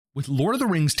With Lord of the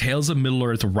Rings Tales of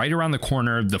Middle-earth right around the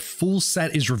corner, the full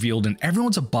set is revealed and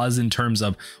everyone's abuzz in terms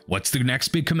of what's the next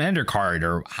big commander card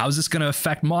or how's this going to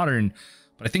affect Modern.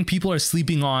 But I think people are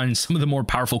sleeping on some of the more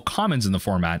powerful commons in the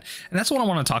format. And that's what I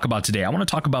want to talk about today. I want to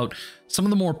talk about some of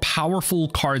the more powerful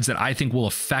cards that I think will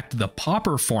affect the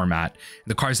Pauper format,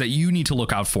 the cards that you need to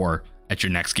look out for at your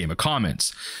next game of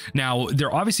commons. Now,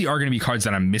 there obviously are going to be cards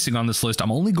that I'm missing on this list. I'm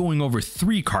only going over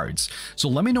 3 cards. So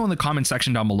let me know in the comment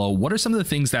section down below, what are some of the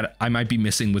things that I might be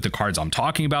missing with the cards I'm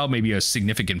talking about, maybe a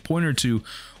significant point or two,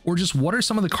 or just what are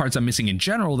some of the cards I'm missing in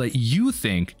general that you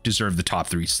think deserve the top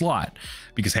 3 slot?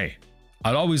 Because hey,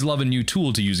 I'd always love a new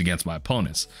tool to use against my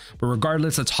opponents. But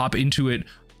regardless, let's hop into it.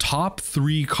 Top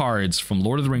 3 cards from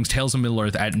Lord of the Rings Tales of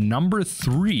Middle-earth. At number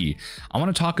 3, I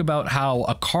want to talk about how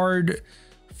a card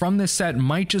from this set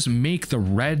might just make the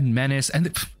red menace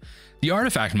and the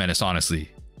artifact menace,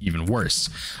 honestly, even worse.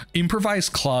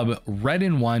 Improvised Club, red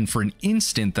in 1 for an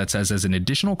instant that says as an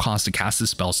additional cost to cast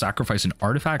this spell, sacrifice an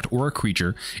artifact or a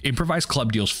creature. Improvised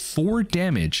Club deals 4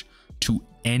 damage to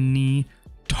any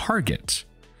target.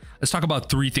 Let's talk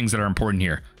about 3 things that are important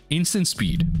here. Instant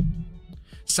speed,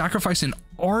 sacrifice an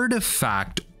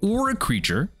artifact or a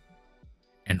creature,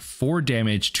 and 4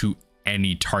 damage to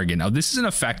any target. Now, this is an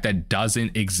effect that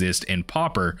doesn't exist in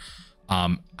Pauper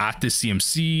at this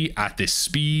CMC, at this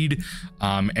speed,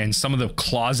 and some of the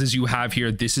clauses you have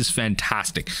here. This is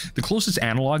fantastic. The closest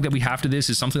analog that we have to this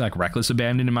is something like Reckless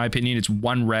Abandon, in my opinion. It's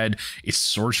 1 red, it's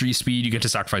sorcery speed, you get to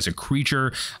sacrifice a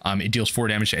creature, it deals 4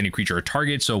 damage to any creature or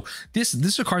target. So this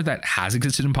is a card that has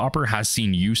existed in Pauper, has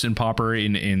seen use in Pauper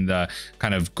in the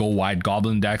kind of go wide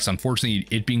goblin decks. Unfortunately,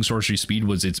 it being sorcery speed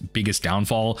was its biggest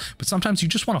downfall, but sometimes you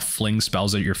just want to fling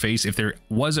spells at your face. If there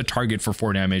was a target for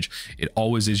 4 damage, it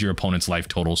always is your opponent's life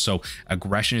total. So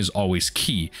aggression is always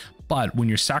key. But when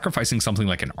you're sacrificing something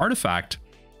like an artifact,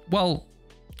 well,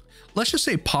 let's just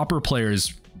say Pauper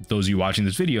players, those of you watching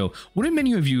this video, wouldn't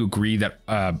many of you agree that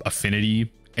Affinity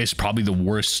is probably the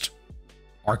worst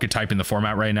archetype in the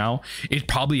format right now? It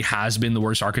probably has been the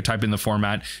worst archetype in the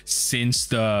format since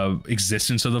the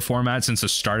existence of the format, since the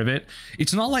start of it.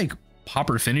 It's not like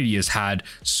Pauper Affinity has had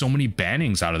so many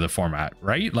bannings out of the format,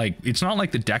 right? Like, it's not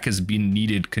like the deck has been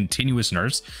needed continuous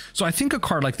nerfs. So I think a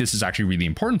card like this is actually really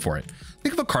important for it.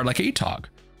 Think of a card like Atog,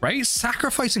 right?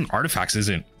 Sacrificing artifacts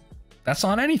that's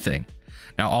not anything.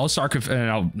 Now, all sarcasm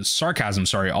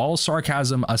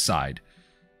aside,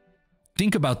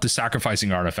 think about the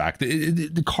sacrificing artifact.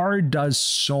 The card does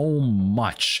so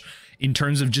much in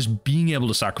terms of just being able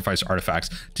to sacrifice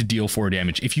artifacts to deal 4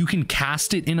 damage. If you can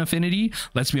cast it in Affinity,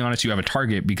 let's be honest, you have a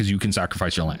target because you can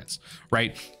sacrifice your lands,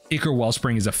 right? Ichor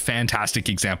Wellspring is a fantastic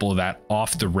example of that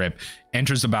off the rip.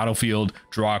 Enters the battlefield,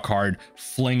 draw a card,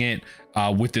 fling it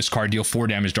with this card, deal 4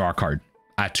 damage, draw a card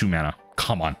at 2 mana.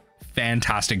 Come on,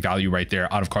 fantastic value right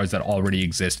there out of cards that already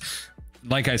exist.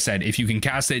 Like I said, if you can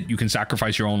cast it, you can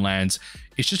sacrifice your own lands.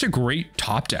 It's just a great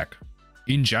top deck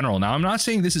in general. Now, I'm not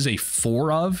saying this is a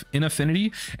 4 of in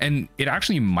Affinity, and it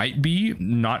actually might be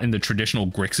not in the traditional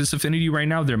Grixis Affinity right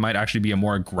now. There might actually be a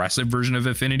more aggressive version of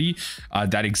Affinity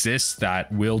that exists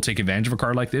that will take advantage of a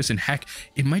card like this. And heck,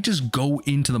 it might just go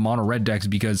into the mono red decks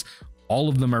because all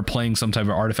of them are playing some type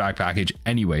of artifact package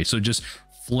anyway. So just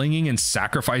flinging and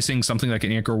sacrificing something like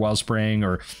an Ichor Wellspring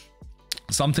or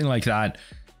something like that,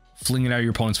 flinging it out your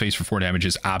opponent's face for 4 damage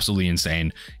is absolutely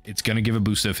insane. It's going to give a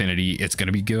boost to Affinity. It's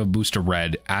going to give a boost to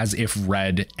red, as if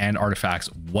red and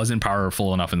artifacts wasn't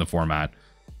powerful enough in the format.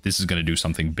 This is going to do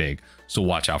something big. So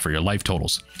watch out for your life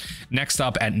totals. Next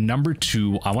up at number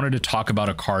 2, I wanted to talk about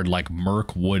a card like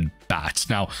Mirkwood Bats.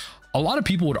 Now, a lot of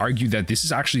people would argue that this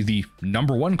is actually the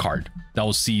number 1 card that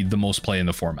will see the most play in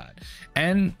the format.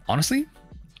 And honestly,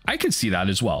 I could see that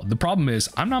as well. The problem is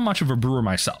I'm not much of a brewer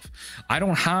myself. I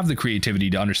don't have the creativity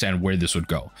to understand where this would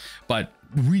go. But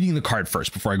reading the card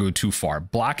first before I go too far.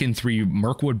 Black in 3,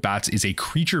 Mirkwood Bats is a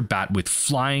creature bat with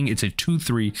flying. It's a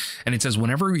 2/3, and it says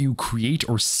whenever you create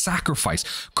or sacrifice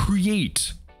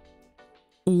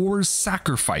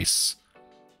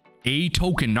a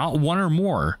token, not 1 or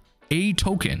more, a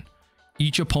token,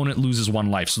 each opponent loses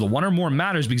 1 life. So the 1 or more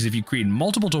matters because if you create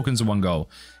multiple tokens in one go,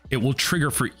 it will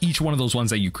trigger for each one of those ones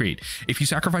that you create. If you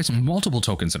sacrifice multiple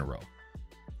tokens in a row,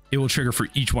 it will trigger for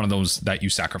each one of those that you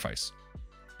sacrifice.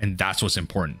 And that's what's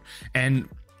important. And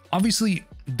obviously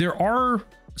there are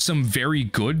some very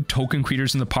good token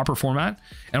creators in the Pauper format,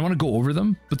 and I want to go over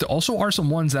them, but there also are some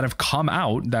ones that have come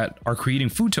out that are creating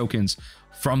food tokens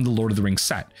from the Lord of the Rings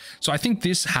set. So I think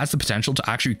this has the potential to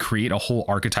actually create a whole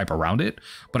archetype around it,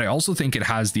 but I also think it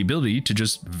has the ability to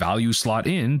just value slot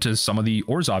in to some of the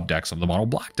Orzhov decks, of the mono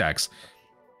black decks,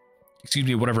 excuse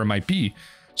me, whatever it might be.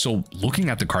 So looking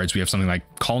at the cards, we have something like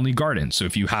Colony Garden. So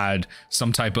if you had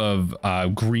some type of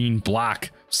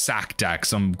green-black sack deck,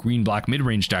 some green-black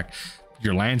mid-range deck,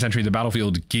 your lands entering the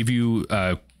battlefield give you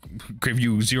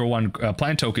 0/1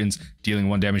 plant tokens, dealing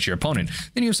 1 damage to your opponent.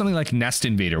 Then you have something like Nest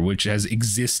Invader, which has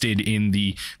existed in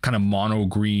the kind of mono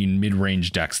green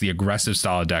mid-range decks, the aggressive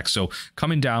style decks. So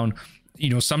coming down, you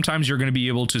know, sometimes you're going to be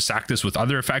able to sack this with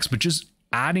other effects, but just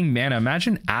adding mana,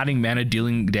 imagine adding mana,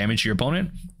 dealing damage to your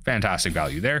opponent. Fantastic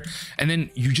value there. And then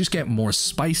you just get more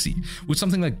spicy with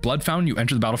something like Blood Fountain. You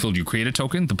enter the battlefield, you create a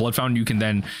token. The Blood Fountain you can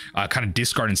then kind of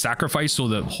discard and sacrifice, so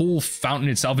the whole fountain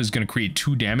itself is going to create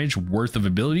 2 damage worth of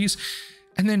abilities.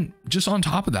 And then just on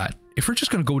top of that, if we're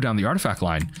just going to go down the artifact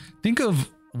line, think of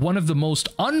one of the most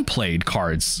unplayed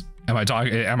cards. Am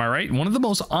I right? One of the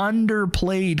most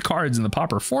underplayed cards in the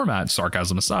Pauper format,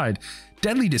 sarcasm aside.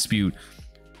 Deadly Dispute.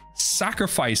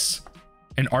 Sacrifice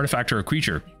an artifact or a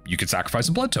creature. You could sacrifice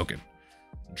a blood token,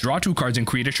 draw 2 cards and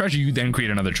create a treasure. You then create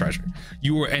another treasure.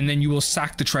 And then you will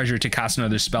sack the treasure to cast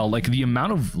another spell. Like, the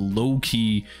amount of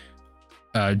low-key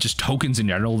just tokens in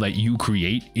general that you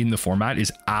create in the format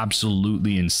is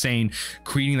absolutely insane.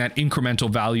 Creating that incremental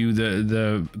value,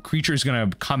 the creature is going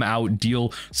to come out,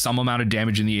 deal some amount of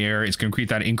damage in the air. It's going to create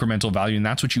that incremental value, and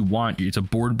that's what you want. It's a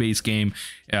board-based game.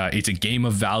 It's a game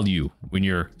of value when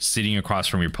you're sitting across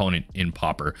from your opponent in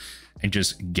Pauper, and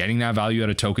just getting that value out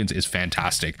of tokens is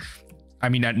fantastic. I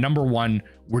mean, at number 1,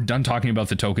 we're done talking about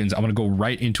the tokens. I'm going to go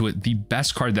right into it. The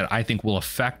best card that I think will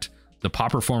affect the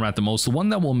Pauper format the most, the one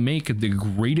that will make the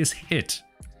greatest hit,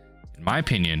 in my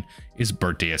opinion, is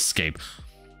Birthday Escape.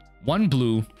 1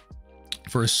 blue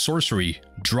for a sorcery,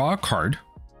 draw a card.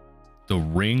 The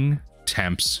ring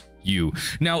tempts you.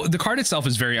 Now, the card itself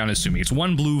is very unassuming. It's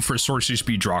 1 blue for sorcery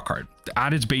speed, draw a card.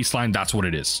 At its baseline, that's what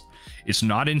it is. It's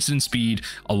not instant speed.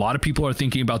 A lot of people are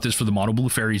thinking about this for the mono blue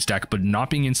fairies deck, but not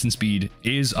being instant speed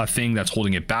is a thing that's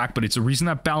holding it back, but it's a reason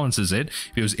that balances it.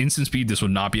 If it was instant speed, this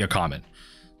would not be a common.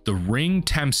 The ring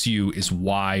tempts you is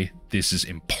why this is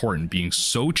important, being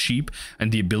so cheap,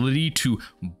 and the ability to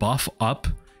buff up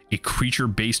a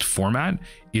creature-based format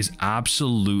is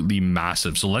absolutely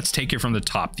massive. So let's take it from the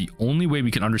top. The only way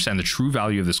we can understand the true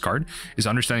value of this card is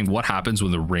understanding what happens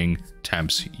when the ring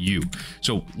tempts you.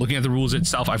 So looking at the rules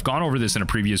itself, I've gone over this in a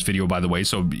previous video, by the way.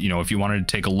 So, you know, if you wanted to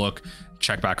take a look,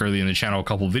 check back early in the channel a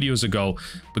couple of videos ago.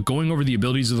 But going over the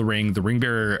abilities of the ring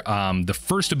bearer, the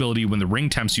first ability, when the ring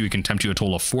tempts you, it can tempt you a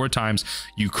total of 4 times.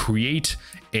 You create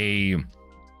a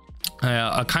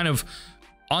kind of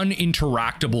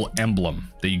uninteractable emblem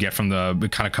that you get from the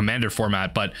kind of commander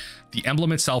format, but the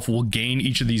emblem itself will gain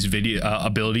each of these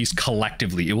abilities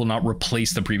collectively. It will not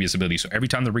replace the previous ability. So every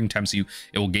time the ring tempts you,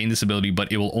 it will gain this ability,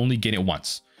 but it will only gain it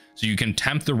once. So you can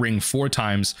tempt the ring 4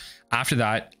 times. After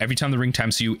that, every time the ring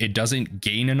tempts you, it doesn't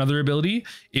gain another ability.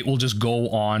 It will just go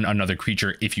on another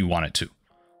creature if you want it to.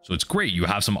 So it's great. You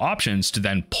have some options to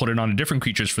then put it on different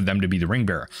creatures for them to be the ring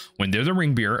bearer. When they're the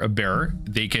ring bearer,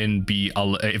 they can be,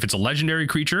 if it's a legendary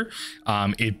creature,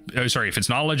 if it's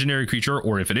not a legendary creature,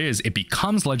 or if it is, it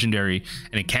becomes legendary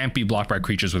and it can't be blocked by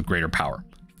creatures with greater power.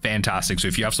 Fantastic. So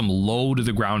if you have some low to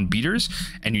the ground beaters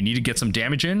and you need to get some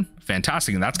damage in,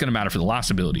 fantastic. And that's going to matter for the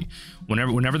last ability.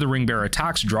 Whenever the ring bearer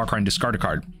attacks, draw a card and discard a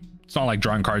card. It's not like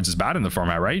drawing cards is bad in the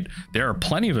format, right? There are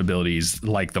plenty of abilities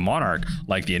like the Monarch,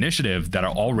 like the Initiative, that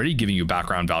are already giving you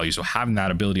background value. So having that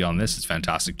ability on this is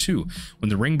fantastic too. When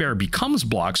the ring bearer becomes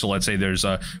blocked, so let's say there's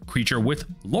a creature with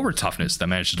lower toughness that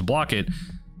manages to block it,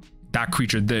 that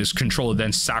creature, this controller,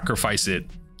 then sacrifice it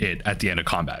at the end of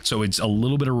combat. So it's a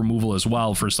little bit of removal as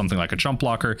well for something like a chump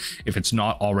blocker if it's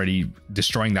not already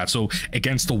destroying that. So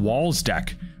against the walls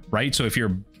deck, right? So if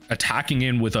you're attacking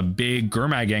in with a big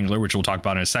Gurmag Angler, which we'll talk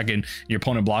about in a second, your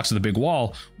opponent blocks with a big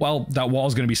wall, well, that wall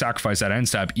is going to be sacrificed at end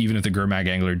step, even if the Gurmag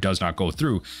Angler does not go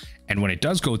through. And when it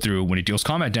does go through, when it deals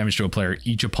combat damage to a player,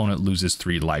 each opponent loses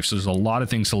 3 life. So there's a lot of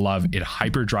things to love. It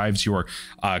hyper drives your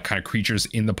kind of creatures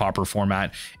in the Pauper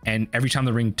format. And every time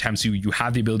the ring tempts you, you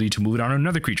have the ability to move it on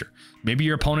another creature. Maybe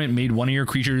your opponent made one of your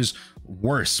creatures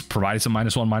worse, provided some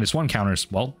 -1/-1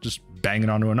 counters. Well, just bang it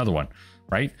onto another one,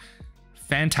 right?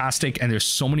 Fantastic. And there's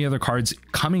so many other cards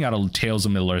coming out of Tales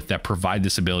of Middle-earth that provide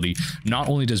this ability. Not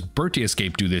only does Birthday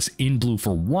Escape do this in blue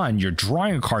for 1, you're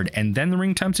drawing a card and then the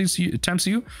ring tempts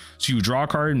you. So you draw a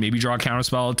card, maybe draw a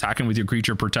counterspell, attacking with your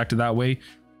creature protected that way.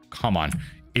 Come on,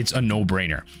 it's a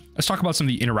no-brainer. Let's talk about some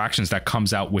of the interactions that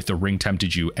comes out with the ring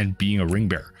tempted you and being a ring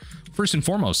bearer. First and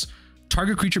foremost,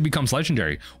 target creature becomes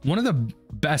legendary. One of the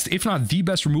best, if not the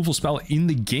best, removal spell in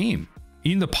the game,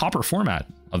 in the Pauper format,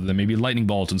 other than maybe Lightning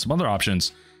Bolt and some other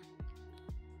options.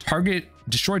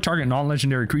 Destroy target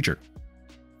non-legendary creature.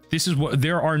 This is what,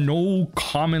 there are no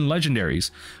common legendaries,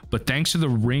 but thanks to the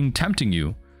ring tempting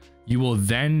you, you will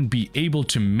then be able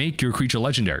to make your creature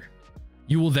legendary.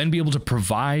 You will then be able to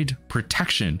provide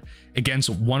protection against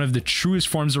one of the truest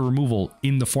forms of removal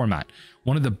in the format.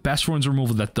 One of the best forms of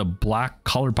removal that the black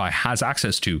color pie has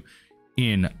access to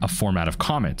in a format of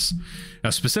commons. Now,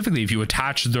 specifically, if you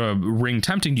attach the ring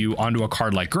tempting you onto a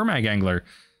card like Gurmag Angler,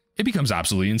 it becomes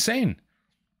absolutely insane.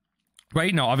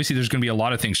 Right now, obviously, there's going to be a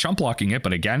lot of things chump blocking it,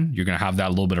 but again, you're going to have that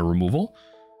little bit of removal.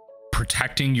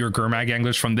 Protecting your Gurmag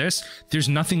Anglers from this, there's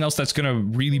nothing else that's going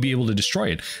to really be able to destroy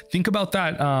it. Think about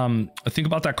that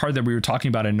card that we were talking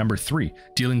about in number 3,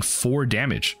 dealing 4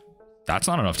 damage. That's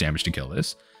not enough damage to kill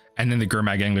this. And then the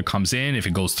Gurmag Angler comes in. If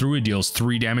it goes through, it deals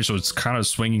 3 damage, so it's kind of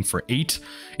swinging for 8.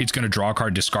 It's going to draw a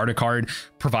card, discard a card,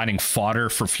 providing fodder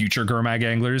for future Gurmag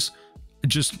Anglers.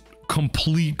 Just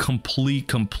complete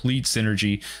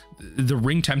synergy. The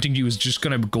ring tempting you is just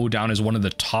going to go down as one of the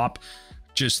top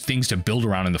just things to build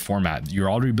around in the format.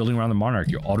 You're already building around the Monarch.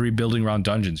 You're already building around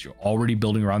dungeons. You're already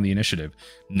building around the initiative.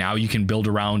 Now you can build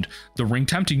around the ring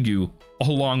tempting you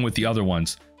along with the other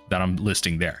ones that I'm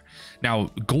listing there. Now,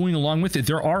 going along with it,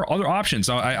 there are other options.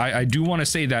 I do want to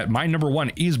say that my number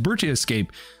 1 is Birthday Escape,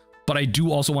 but I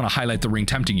do also want to highlight the ring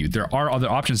tempting you. There are other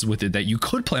options with it that you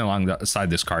could play alongside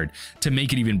this card to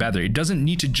make it even better. It doesn't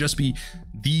need to just be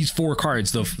these 4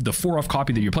 cards, the 4-off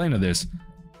copy that you're playing of this,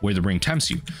 where the ring tempts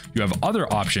you. You have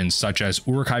other options such as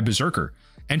Uruk-hai Berserker.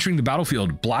 Entering the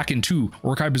battlefield, black and 2.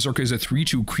 Uruk-hai Berserker is a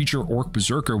 3/2 creature orc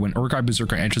berserker. When Uruk-hai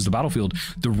Berserker enters the battlefield,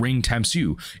 the ring tempts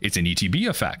you. It's an ETB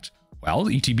effect. Well,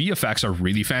 ETB effects are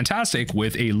really fantastic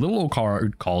with a little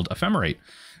card called Ephemerate.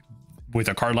 With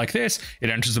a card like this,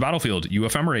 it enters the battlefield, you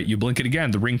ephemerate, you blink it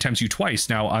again, the ring tempts you twice.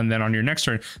 Now, and then on your next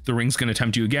turn, the ring's going to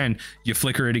tempt you again, you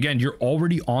flicker it again. You're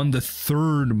already on the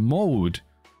 3rd mode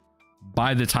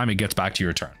by the time it gets back to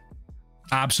your turn.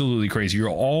 Absolutely crazy. You're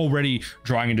already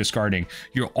drawing and discarding.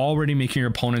 You're already making your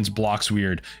opponent's blocks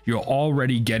weird. You're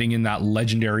already getting in that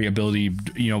legendary ability,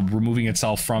 you know, removing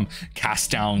itself from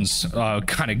cast downs,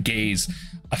 kind of gaze.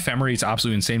 Ephemerate's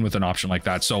absolutely insane with an option like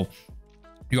that. So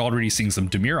you're already seeing some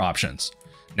Dimir options.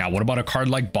 Now, what about a card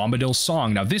like Bombadil's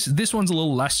Song? Now, this one's a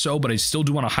little less so, but I still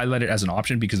do want to highlight it as an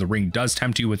option because the ring does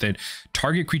tempt you with it.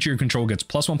 Target creature you control gets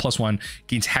 +1/+1,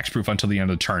 gains hexproof until the end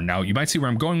of the turn. Now, you might see where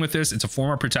I'm going with this. It's a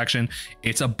form of protection.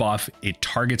 It's a buff. It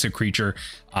targets a creature.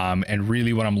 And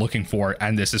really what I'm looking for,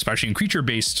 and this, especially in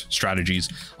creature-based strategies,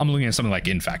 I'm looking at something like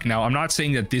Infect. Now, I'm not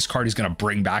saying that this card is going to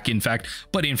bring back Infect,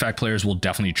 but Infect players will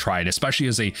definitely try it, especially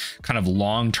as a kind of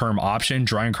long-term option.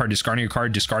 Drawing a card,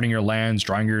 discarding your lands,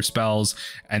 drawing your spells,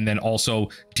 and then also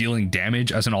dealing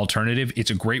damage as an alternative. It's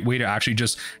a great way to actually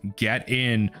just get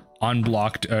in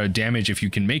unblocked damage if you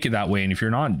can make it that way. And if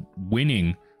you're not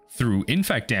winning through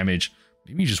Infect damage,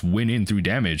 maybe you just win in through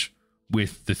damage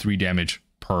with the 3 damage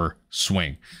per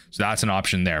swing. So that's an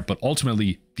option there. But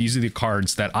ultimately, these are the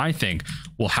cards that I think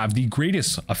will have the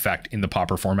greatest effect in the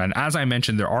Pauper format. And as I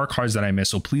mentioned, there are cards that I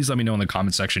missed. So please let me know in the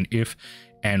comment section if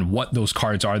and what those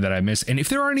cards are that I miss, and if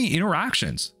there are any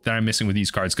interactions that I'm missing with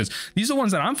these cards, because these are the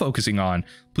ones that I'm focusing on.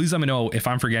 Please let me know if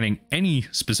I'm forgetting any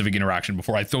specific interaction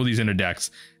before I throw these into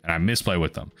decks and I misplay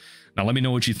with them. Now, let me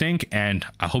know what you think, and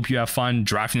I hope you have fun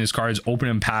drafting these cards,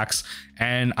 opening packs,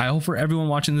 and I hope for everyone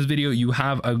watching this video, you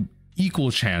have an equal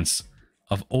chance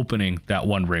of opening that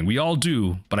one ring. We all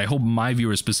do, but I hope my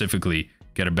viewers specifically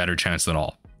get a better chance than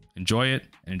all. Enjoy it,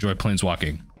 and enjoy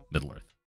Planeswalking Middle-earth.